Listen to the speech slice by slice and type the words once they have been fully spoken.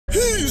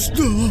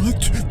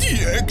is that the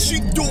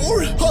exit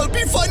door? I'll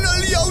be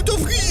finally out of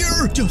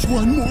here. Just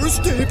one more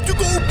step to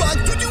go back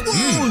to the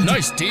world.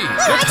 Nice tea.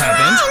 What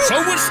happened?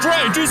 Someone's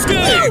trying to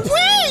escape.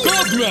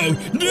 Cosmo,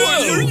 no!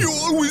 Why are you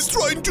always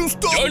trying to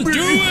stop Don't me?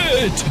 do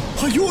it!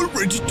 I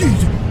already did.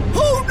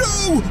 Oh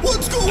no!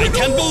 What's going on? I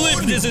can't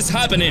believe this is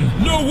happening.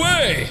 No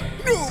way!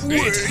 No way!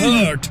 It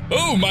hurt.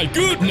 Oh my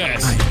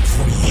goodness! I'm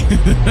free.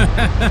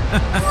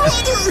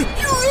 Brother,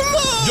 you're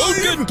alive! Don't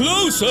get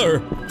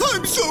closer!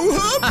 I'm so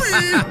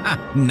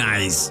happy!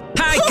 Nice.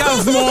 Hi,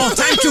 KAUFMO'S!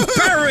 Time to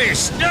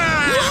perish!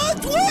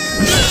 What?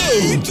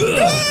 Wait!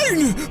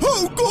 Caine!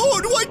 Oh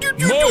God, why did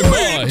you do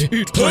it?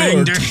 It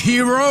Playing the hurt.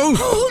 hero?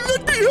 Oh,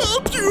 let me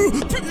help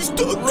you! Please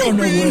talk to Run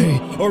me!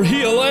 away, or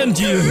he'll end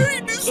you.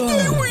 Caine,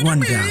 stay with One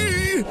me! down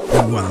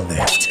and one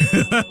left.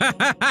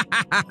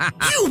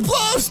 You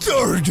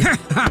bastard!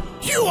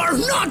 You are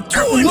not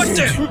doing What it!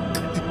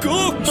 the?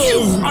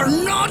 You are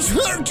not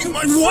hurting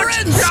my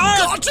friends!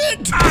 Got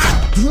it?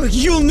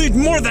 You'll need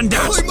more than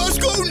that! I must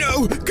go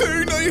now!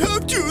 Caine, I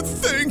have to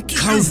thank you!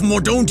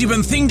 KAUFMO'S, don't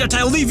even think that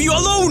I'll leave you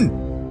alone!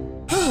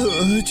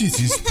 This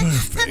is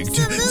perfect.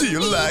 Do you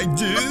like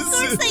this? Of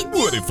course I do.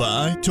 What if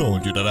I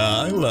told you that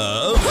I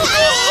love?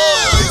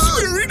 Oh,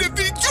 we're in a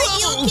big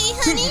trouble! Are you okay,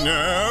 honey?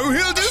 No,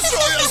 he'll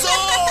destroy us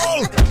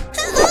all!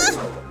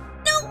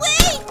 No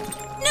way!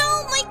 No,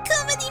 my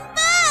comedy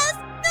mask!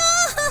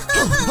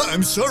 No!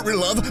 I'm sorry,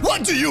 love.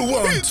 What do you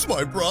want? It's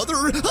my brother.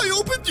 I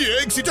opened the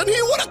exit and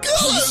he wanna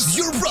kill us.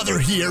 Your brother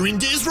here in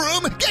this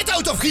room? Get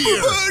out of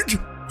here!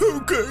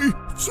 Okay,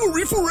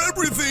 sorry for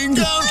everything.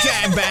 Don't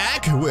come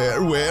back.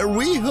 Where were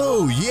we?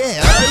 Oh,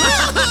 yeah.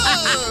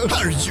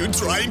 Are you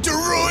trying to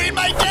ruin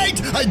my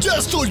date? I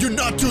just told you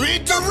not to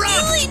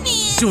interrupt. Doing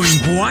it!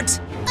 Doing what?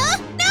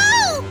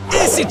 No!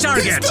 Easy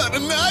target! Is that a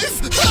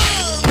knife?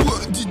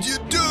 What did you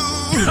do?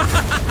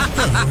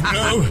 Oh,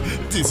 no,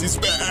 this is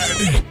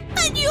bad.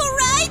 Are you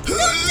alright? Don't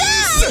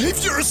die!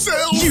 Save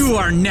yourself. You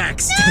are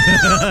next!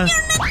 You're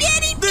not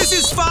getting me! This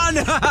is fun!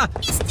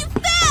 It's too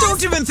fast!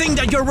 Don't even think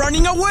that you're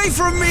running away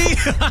from me!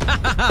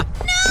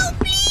 No,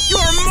 please!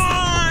 You're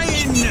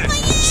mine!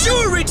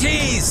 Sure it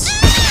is!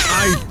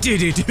 I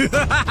did it!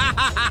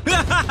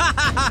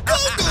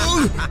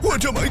 Gangle,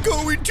 what am I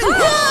going to?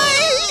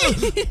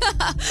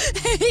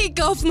 Hey,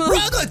 KAUFMO'S!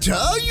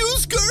 Ragatha, you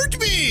scared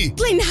me!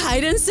 Playing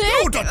hide and seek?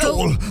 Not at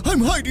all! I'm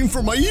hiding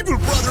from my evil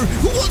brother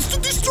who wants to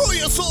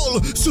destroy us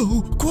all!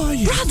 So,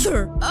 quiet!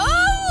 Brother!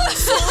 Oh!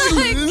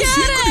 Silence! He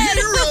could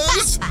hear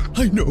us!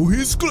 I know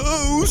he's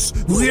close!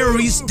 Where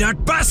is that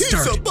He's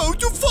bastard? about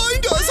to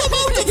find us! I'm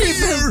out of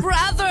here!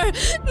 Brother!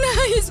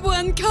 Nice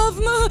one,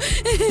 KAUFMO'S!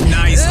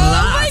 Nice Oh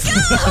laugh! my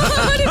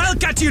God! I'll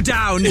cut you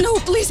down! No,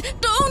 please,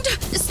 don't!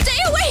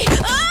 Stay away!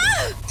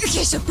 Ah!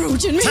 He's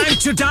approaching me! Time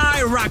to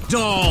die,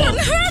 Ragdoll! Don't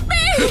hurt me!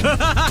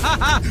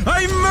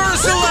 I'm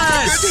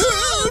merciless!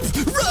 Help!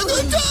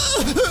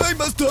 Ragatha! I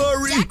must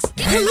hurry!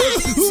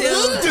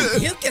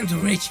 You can't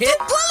reach it.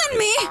 Pulling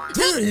me!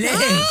 Too late.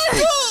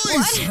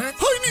 Guys!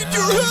 I need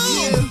your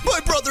help! My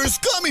brother's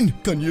coming!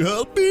 Can you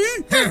help me?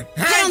 I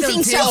don't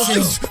think so.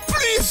 Guys,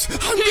 please!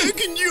 I'm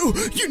begging you!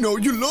 You know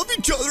you love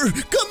each other!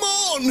 Come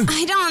on!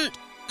 I don't...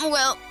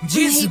 Well,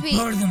 Just maybe...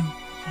 support them.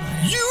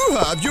 You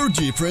have your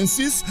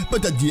differences,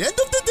 but at the end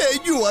of the day,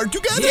 you are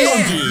together Yeah, on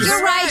this!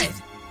 You're right.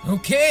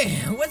 Okay,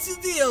 what's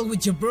the deal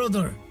with your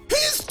brother?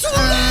 He's too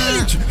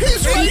late!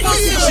 He's right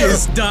here!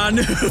 She's done!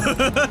 Did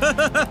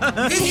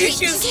you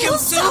just kill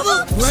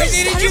Zooble? Why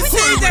didn't you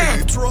say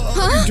that?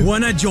 Tried.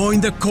 Wanna join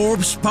the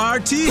corpse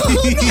party? He's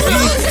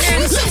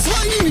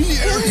flying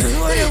here!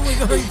 What are we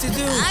going to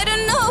do? I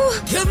don't know.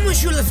 KAUFMO'S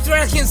should have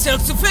dragged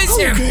himself to face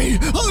him. Okay,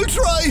 I'll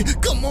try!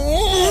 Come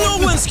on!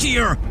 No one's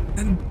here!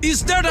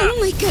 Is that Oh a...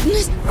 my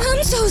goodness,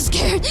 I'm so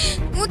scared.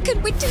 What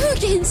could we do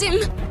against him?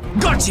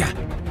 Gotcha!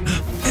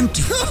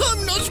 Empty.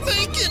 I'm not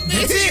making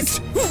this!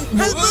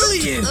 I'll bully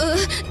you.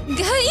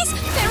 Guys,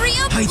 hurry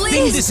up, I please.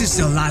 think this is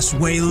the last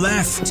way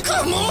left.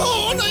 Come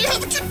on! I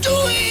have to do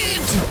it!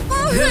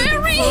 Oh,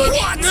 hurry!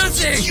 What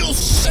Nothing. did you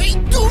say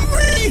to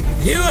me?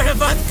 You are a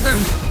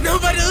bottom.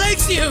 Nobody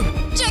likes you.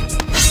 Jax,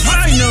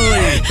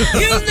 Finally!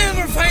 You'll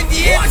never find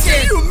the What do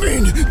exit. you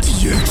mean? The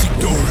exit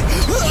door!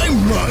 I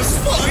must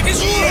find the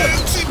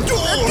exit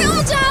door!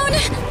 calm down,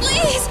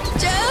 please.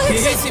 Jax.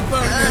 Easy,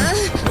 partner.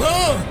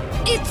 Whoa.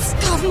 It's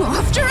KAUFMO'S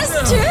after us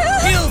too.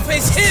 He'll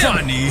face him.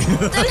 Funny.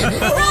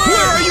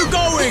 Where are you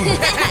going?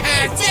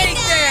 Take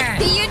that.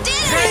 You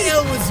did I it.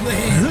 always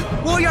win.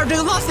 Why are they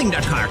laughing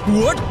that hard?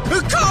 What?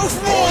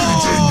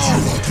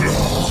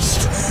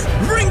 KAUFMO'S!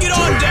 Bring it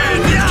on, Dan!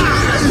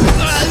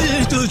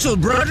 Little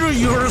brother,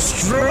 you're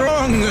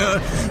strong.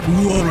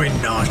 Worry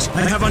not.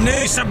 I have an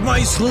ace up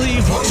my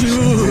sleeve,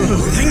 too.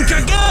 Think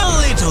again,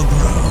 little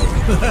bro.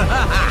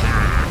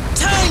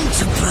 Time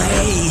to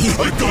play.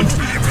 I don't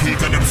believe he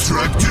can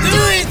abstract you!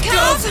 Do it,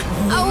 Kauf.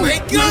 Oh my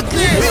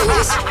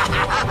goodness.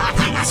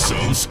 He's so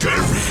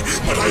scary,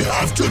 but I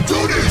have to do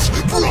this,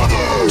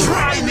 brother!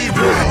 Try me,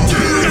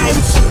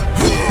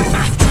 brother!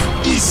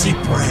 Easy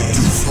prey.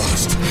 Too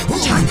fast!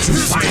 Time to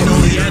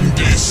finally end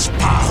this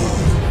power.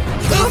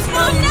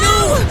 KAUFMO'S,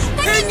 no!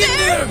 Hang in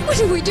there! What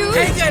do we we do?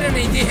 I got an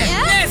idea.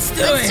 Yeah? Let's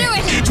do it.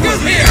 Come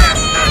here!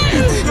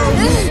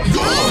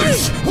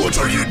 Guys, what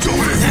are you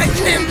doing? I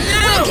can't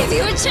I'll now. give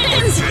you a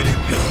chance!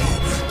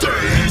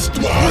 Taste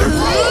my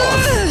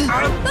wrath!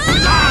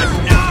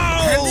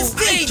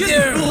 Stay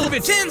there.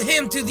 Send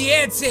him to the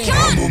exit.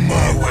 I'm on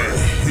my way.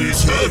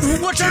 He's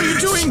heavy. What are you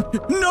doing?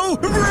 No,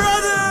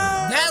 brother!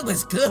 That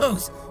was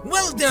close.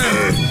 Well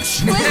done.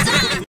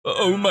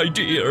 Oh, my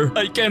dear,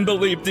 I can't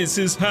believe this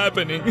is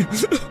happening.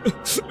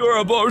 You're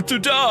about to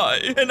die,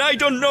 and I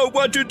don't know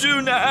what to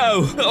do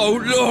now.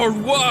 Oh,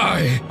 Lord,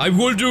 why? I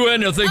will do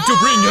anything to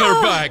bring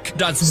her back.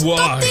 That's why.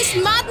 Stop this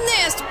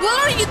madness!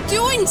 What are you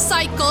doing,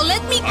 Psycho?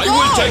 Let me go! I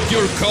will take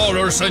your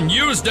colors and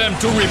use them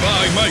to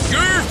revive my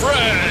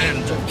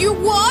girlfriend. You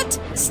what?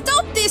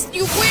 Stop this,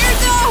 you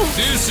weirdo!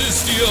 This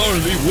is the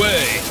only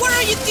way. What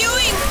are you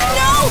doing?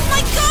 No!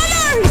 My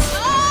colors!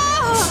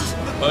 Ah!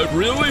 I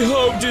really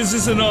hope this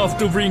is enough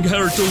to bring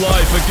her to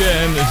life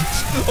again.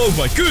 Oh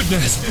my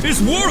goodness, it's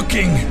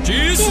working!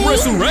 She's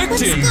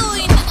resurrecting! What's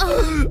going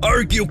on?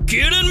 Are you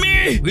kidding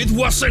me? It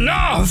was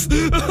enough!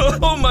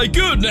 Oh my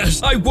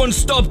goodness, I won't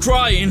stop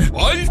trying.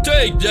 I'll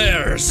take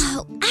theirs.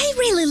 Oh, I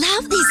really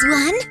love this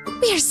one.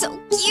 We're so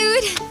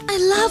cute. I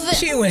love it.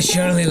 She will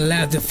surely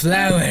love the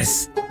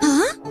flowers.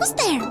 Huh? Who's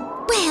there?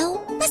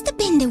 Well, must have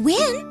been the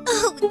wind.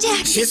 Oh,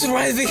 Jax. She's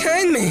right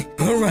behind me.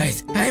 All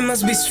right, I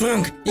must be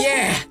strong.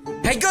 Yeah,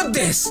 I got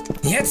this.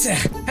 Yatsa,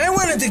 I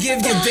wanted to give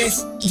you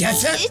this.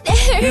 Yatsa? It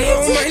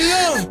hurts. Oh, my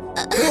love.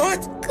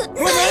 What?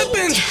 Goodbye, What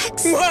happened?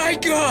 Jax. My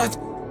God,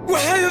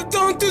 what have you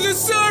done to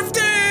deserve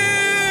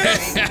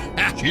this?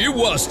 She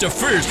was the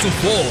first to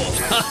fall.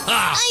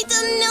 I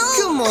don't know.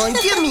 Come on,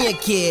 give me a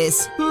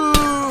kiss.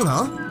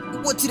 Huh?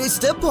 What did I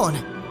step on?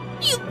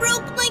 You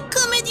broke my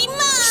comedy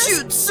mask.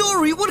 Shoot,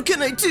 sorry, what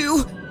can I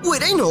do?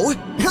 Wait, I know.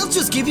 I'll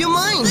just give you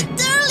mine. But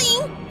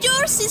darling,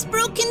 yours is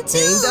broken too.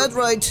 Ain't that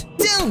right?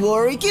 Don't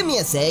worry, give me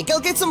a sec. I'll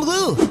get some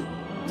glue.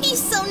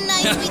 He's so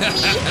nice with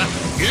me.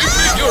 Give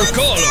me your what's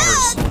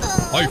colors.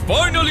 that? I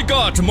finally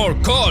got more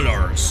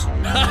colors.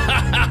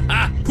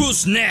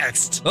 Who's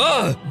next?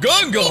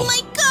 Gangle.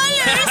 My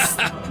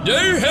colors.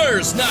 They're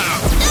hers now.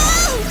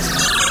 No,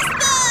 this is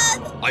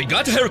bad. I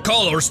got her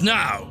colors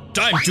now.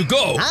 Time to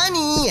go.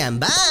 Honey, I'm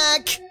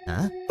back.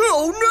 Huh?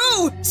 Oh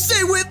no!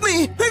 Stay with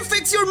me! I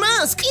fix your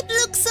mask! It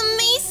looks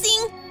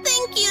amazing.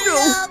 Thank you, No,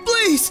 love.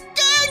 please!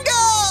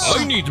 Gangle!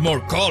 I need more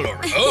color.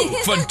 Oh,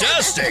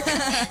 fantastic.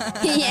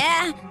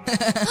 Yeah.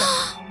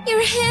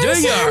 You're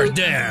handsome. They are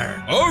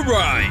there. All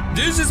right,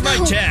 this is my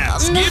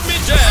chance. Give me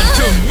that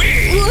to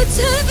me. What's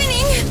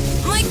happening?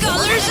 My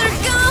colors are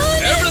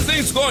gone.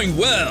 Everything's going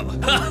well.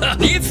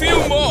 Need few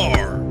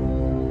more.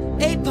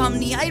 Hey,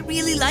 Pomni, I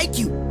really like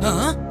you.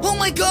 Huh? Oh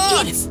my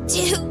God! It's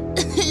too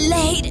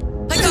late.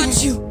 I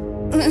got you.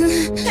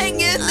 Hang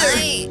in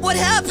there. What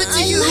happened to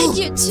I you? like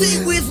you too.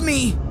 Stay with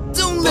me.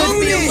 Don't let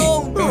me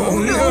alone. Oh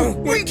no,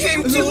 we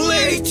came too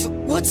late.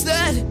 What's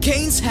that?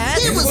 Caine's hat?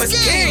 It was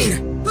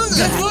Caine!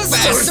 That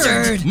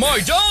bastard! My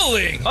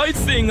darling! I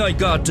think I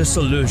got the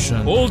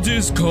solution. All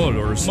these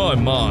colors, my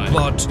mind.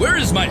 But where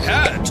is my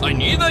hat? I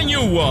need a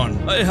new one.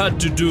 I had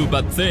to do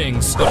bad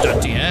things, but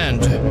at the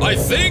end, I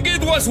think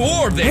it was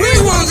worth it.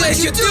 We won't let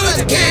you do it, What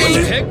the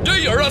Caine. heck?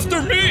 They are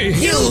after me!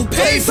 You'll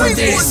pay for I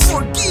this.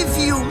 won't forgive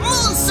you,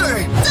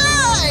 monster!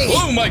 Die!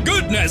 Oh my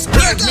goodness! I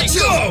Let me got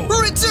you!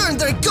 go! Return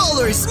their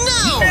colors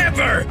now!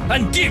 Never!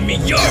 And give me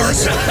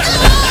yours!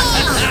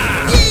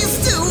 He's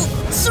too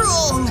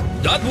strong!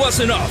 That was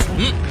enough.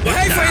 But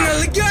I now,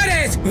 finally got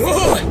it.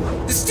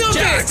 Whoa! Stop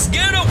Jax, it!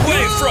 get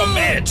away from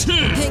it!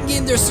 Hang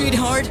in there,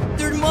 sweetheart.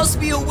 There must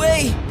be a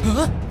way.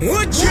 Huh?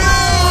 Watch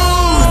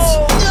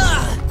out!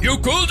 Ah! You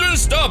couldn't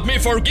stop me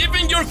for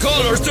giving your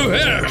colors to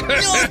her!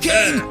 No,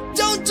 Caine!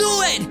 Don't do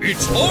it!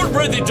 It's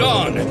already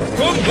done!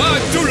 Come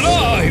back to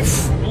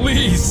life!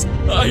 Please,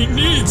 I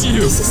need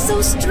you! This is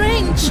so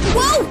strange.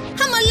 Whoa,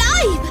 I'm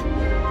alive.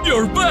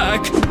 You're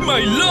back, my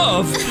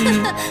love!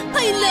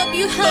 I love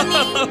you,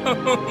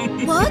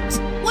 honey. What?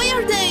 Why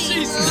are they?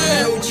 She's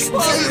dead!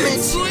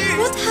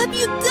 What have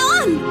you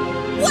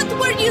done? What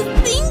were you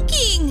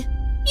thinking?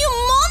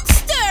 You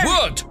monster!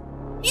 What?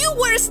 You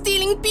were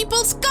stealing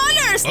people's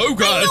colors. Oh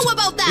god! I know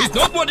about that. It's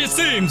not what it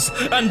seems!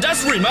 And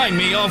that's remind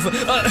me of...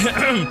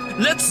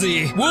 let's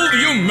see. Will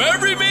you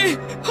marry me?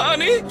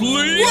 Honey,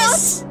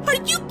 please? What?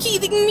 Are you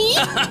kidding me?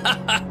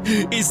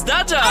 Is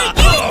that a... Are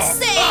you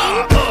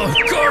insane? Oh,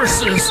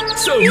 curses!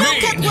 So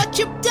Look mean! at what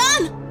you've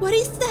done. What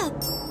is that?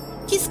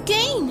 He's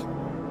Caine.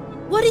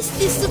 What is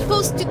this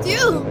supposed to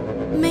do?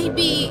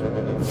 Maybe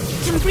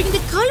it can bring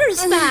the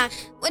colors back.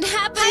 What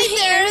happened Hi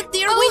there, here?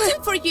 they're Oh,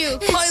 waiting for you.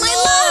 My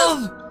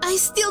love! I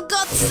still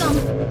got some.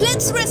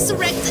 Let's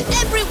resurrect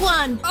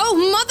everyone. Oh,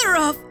 mother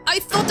of! I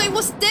thought I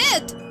was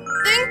dead.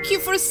 Thank you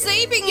for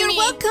saving You're me.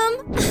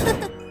 welcome.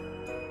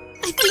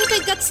 I think I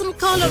got some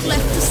color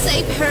left to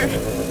save her.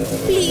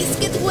 Please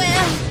get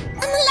well.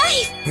 I'm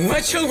alive.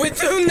 What shall we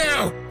do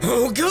now?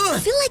 Oh I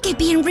God! feel like I'm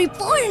being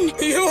reborn.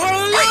 You are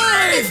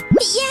alive!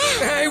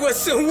 Yeah. I was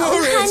so worried.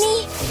 Oh,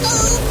 honey.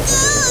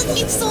 Oh, God.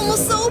 It's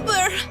almost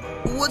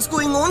over. What's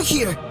going on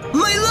here?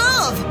 My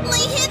love! My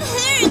head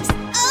hurts.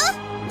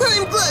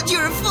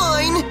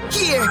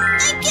 here.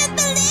 I can't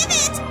believe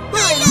it!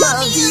 I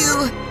love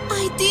you.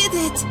 I did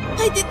it!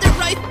 I did the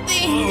right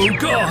thing! Oh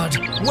God!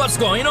 What's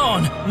going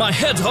on? My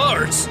head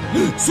hurts!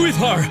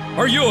 Sweetheart,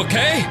 are you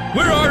okay?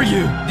 Where are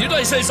you? Did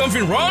I say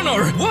something wrong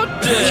or what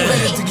I the?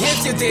 wanted to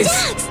get you this.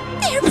 Jax!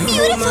 They're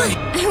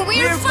beautiful!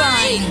 We're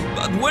fine.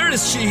 But where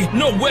is she?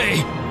 No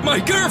way! My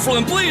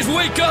girlfriend, please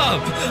wake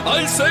up!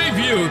 I'll save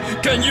you!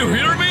 Can you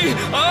hear me?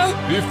 Huh?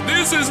 If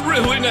this is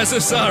really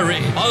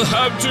necessary, I'll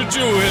have to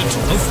do it!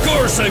 Of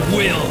course I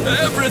will!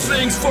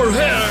 Everything's for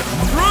her!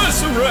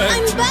 Resurrect!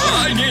 I'm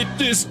back! I need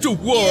this to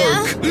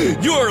work!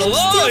 You're I'm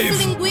alive! still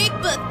feeling weak,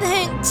 but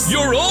thanks!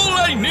 You're all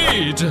I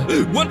need!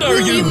 What are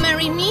Will you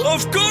marry me?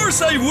 Of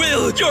course I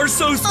will! You're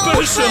so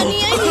special! Oh,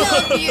 honey, I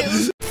love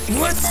you!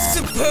 What's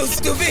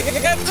supposed to be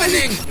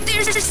happening?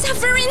 There's a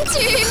suffering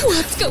too.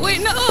 What's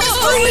going on?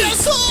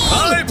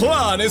 My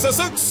plan is a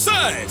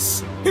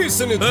success!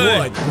 Isn't it Hey.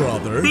 right,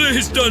 brother?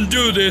 Please don't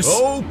do this!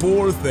 Oh,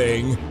 poor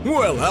thing.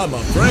 Well, I'm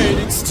afraid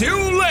it's too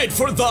late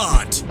for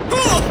that.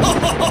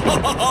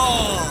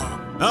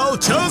 I'll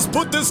just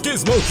put this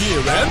gizmo here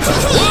and...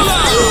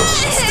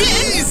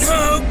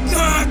 Oh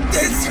God,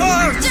 this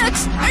hurts!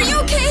 Jax, are you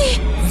okay?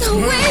 No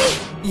way.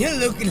 You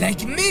look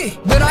like me.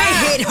 But I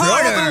hit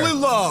Brotherly harder.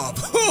 love!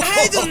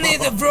 I don't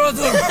need a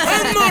brother.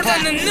 I'm more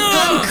than I'm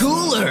enough.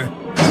 cooler.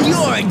 And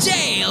you're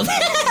jailed.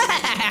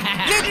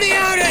 Get me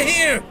out of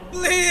here,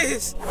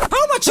 please.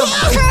 How much of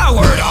a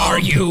coward are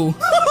you?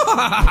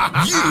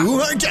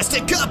 You are just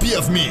a copy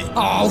of me!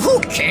 Oh, who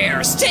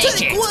cares? Take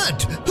Take it.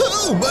 what?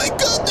 Oh my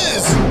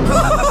goodness!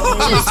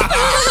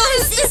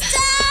 Sister,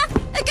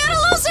 I gotta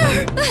lose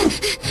her.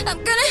 I'm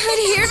gonna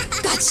hide here.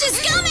 God, she's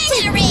coming.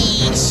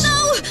 No,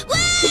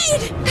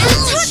 wait!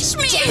 Don't touch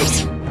me.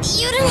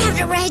 You don't have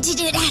the right to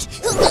do that.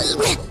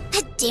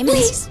 Damn it.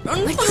 Please,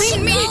 don't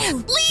find me.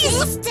 Please.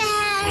 Sister,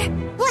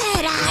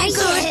 where are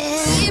you?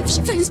 If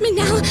she finds me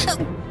now.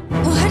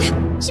 What?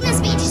 She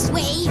must be this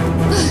way.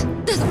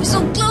 That was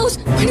so close.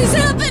 What is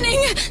happening?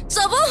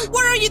 Zooble?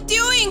 What are you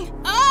doing?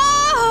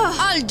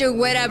 Ah! I'll do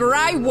whatever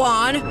I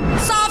want.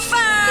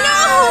 Suffer!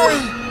 No!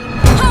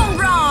 Home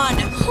run!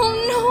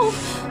 Oh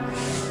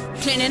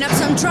Cleaning up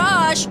some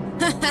trash.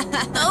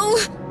 Oh,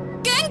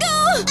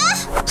 Gangle!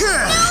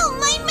 No,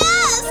 my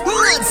mask!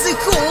 What's the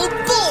whole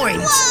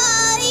point?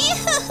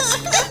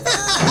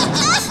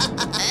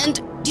 And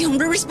the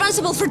only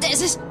responsible for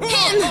this is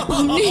him!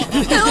 Pomni,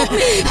 help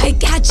me! I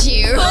got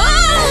you!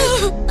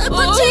 I'll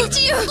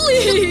protect you!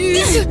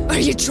 Please! Are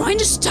you trying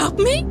to stop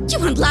me? You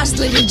won't last,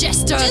 little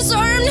jester!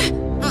 Disarmed!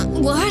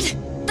 What?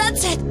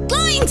 That's it!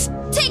 Gloinks!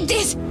 Take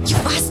this! You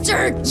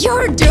bastard!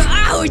 You're the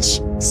ouch!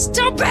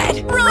 Stop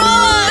it!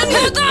 Run!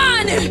 Hold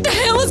on! What the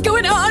hell is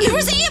going on?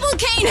 Who's evil,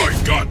 Caine?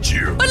 I got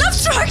you. An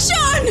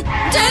obstruction!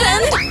 Dead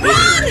end!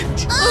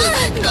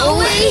 Run! No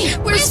way!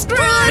 We're screwed!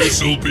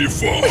 This'll be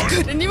fun.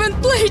 Couldn't even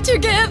play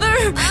together.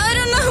 I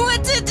don't know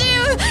what to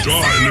do.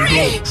 Die,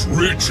 little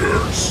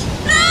creatures.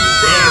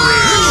 You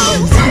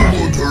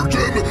won't hurt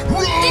them!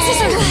 Run! This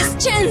is our last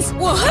chance.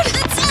 What?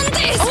 Let's end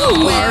this.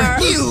 Where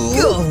are you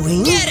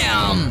going? Get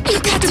him. You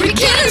got to be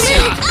kidding me!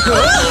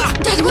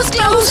 That was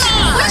close!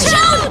 Watch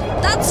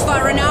out! That's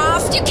far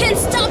enough! You can't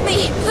stop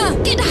me!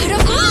 Get out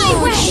of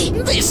my way!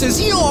 This is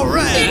your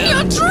In your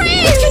end.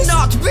 dreams! It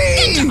cannot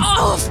be. Get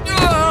off!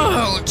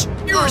 Ouch.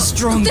 You're a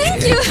strong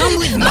Thank kid. you! Come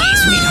with me,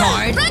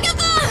 sweetheart.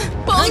 Ragatha!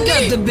 I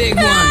got the big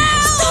one.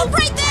 Stop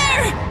right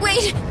there!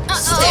 Wait!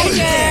 Stay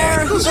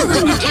there.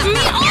 Give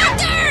me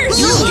orders!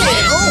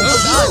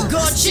 Oh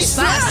God, she's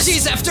fast.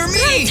 She's after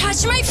me.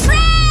 Touch my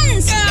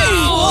friends!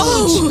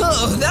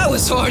 Oh, that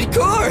was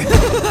hardcore.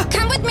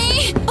 Come with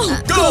me!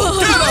 Go!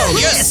 Get out!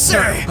 Yes,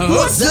 sir.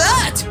 What's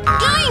that?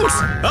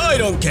 Gloinks! I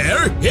don't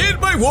care! Hit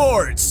my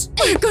words!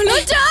 We're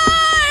gonna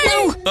die!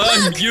 No!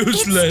 I'm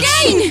useless!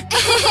 Caine!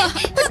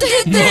 What the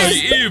heck My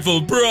this?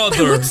 evil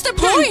brother! What's the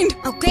point?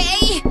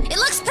 Okay, it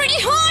looks pretty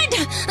hard.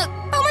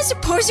 How am I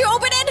supposed to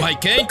open it? My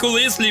Caine could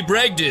easily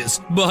break this,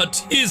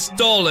 but he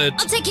stole it.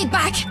 I'll take it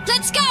back.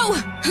 Let's go.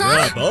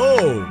 Huh?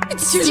 Bravo!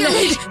 It's too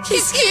late.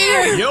 He's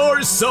here.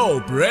 You're so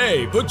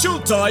brave, but you'll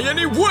die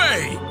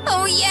anyway!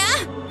 Oh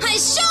yeah? I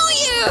show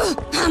you.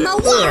 I'm a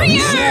warrior.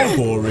 So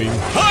boring.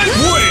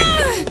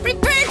 I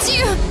Prepare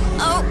to.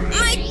 Oh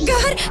my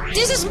God,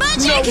 this is win!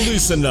 magic. Now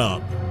listen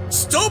up.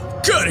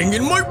 Stop getting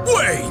in my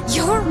way!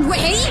 Your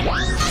way?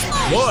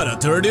 What a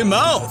dirty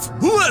mouth!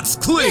 Let's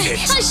clean it!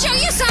 I'll show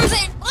you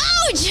something.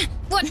 Ouch!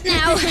 What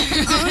now?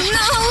 Oh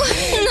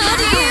no, not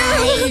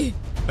you.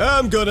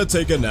 I'm gonna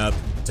take a nap.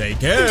 Take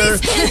care!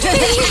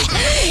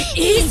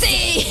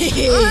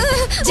 Easy.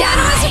 What am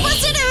I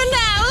supposed to do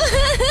now?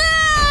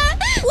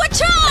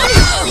 Watch out!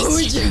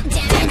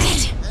 Damn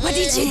it. What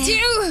did you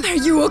do? Are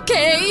you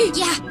okay?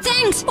 Yeah,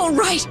 thanks. All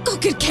right, go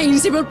get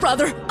Caine's evil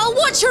brother. I'll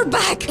watch your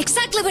back.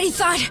 Exactly what he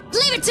thought.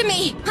 Leave it to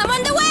me. I'm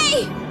on the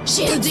way.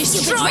 She'll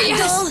destroy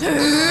stupid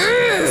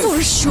us.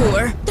 For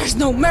sure. There's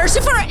no mercy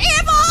for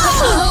evil.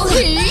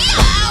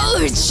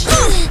 Ouch!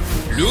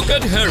 Look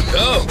at her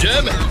go!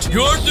 Damn it!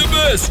 You're the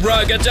best,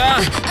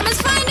 Ragatha! I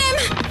must find him.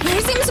 Where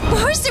is he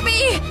supposed to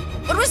be?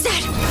 What was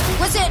that?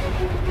 Was it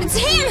It's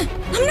him!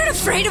 I'm not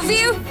afraid of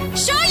you!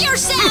 Show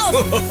yourself!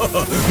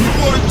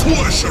 My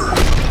pleasure!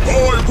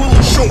 I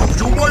will show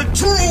you my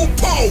true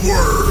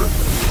power!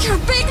 You're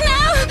big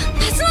now?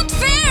 That's not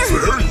fair!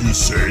 Fair, you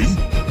say?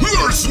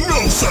 There's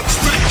no such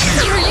thing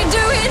What here! are you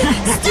doing?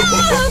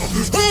 Stop!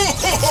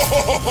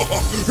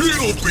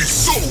 It'll be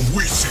so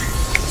easy!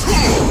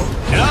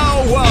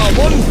 Now I'm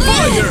on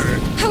fire!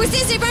 How is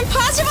this even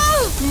possible?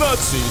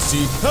 That's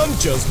easy. I'm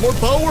just more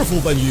powerful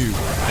than you.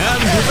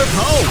 And with the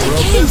power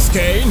of this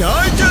Caine,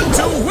 I can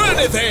do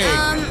anything!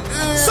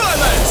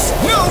 Silence!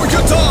 Now we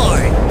can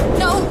die!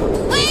 No,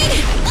 wait!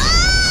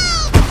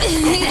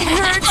 It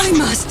hurts. I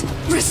must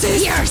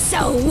resist. You're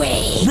so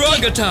weak.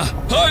 Ragatha,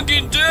 hang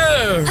in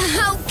there!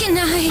 How can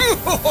I?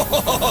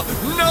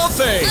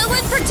 Nothing! I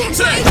would protect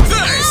Take me.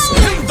 this!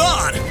 And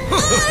that!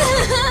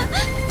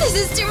 This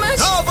is too much.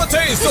 Have a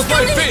taste of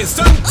my fist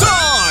and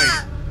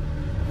die!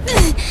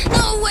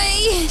 No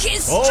way.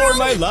 He's For strong.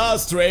 my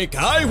last trick,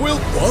 I will...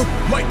 What?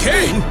 My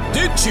Caine?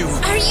 Did you?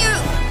 Are you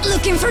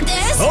looking for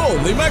this?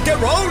 Holy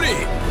macaroni!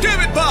 Give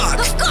it back!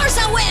 Of course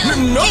I will.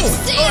 No! Keep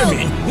still. I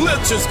mean,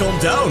 let's just calm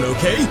down,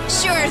 okay?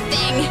 Sure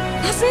thing.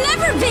 I've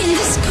never been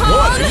this calm.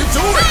 What are you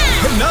doing?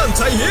 An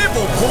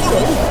anti-evil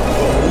portal?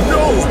 Oh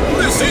no!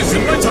 This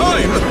isn't my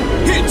time!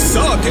 It's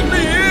sucking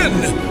me in!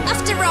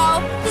 After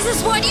all, this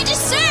is what you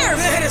deserve.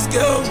 Let us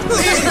go!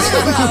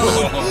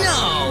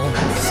 No!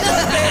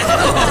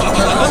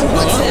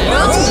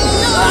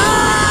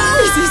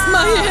 This is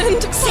my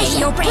end. Say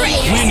your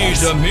prayers. We need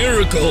a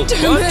miracle.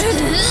 Damn What? it.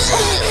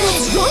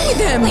 What's wrong with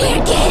them?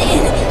 We're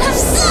getting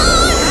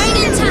absurd. Right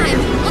in time.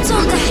 What's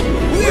all that?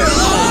 We're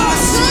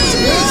lost!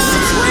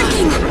 It's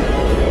working.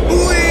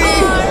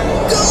 We're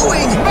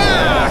going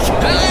back!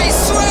 I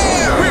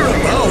swear! We're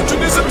about to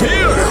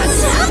disappear!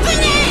 What's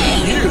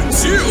happening? You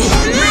too!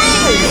 No!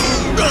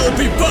 I'll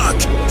be back!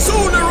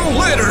 Sooner or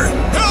later!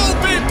 I'll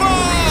be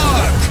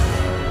back!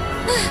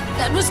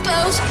 That was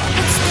close.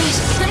 What's this?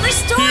 I'm You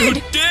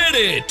restored. did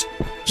it!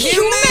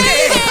 You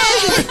made it!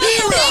 Thank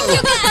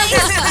you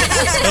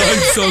guys.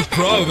 I'm so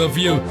proud of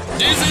you.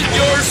 This is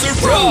your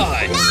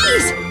surprise.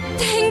 Nice.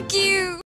 Thank you.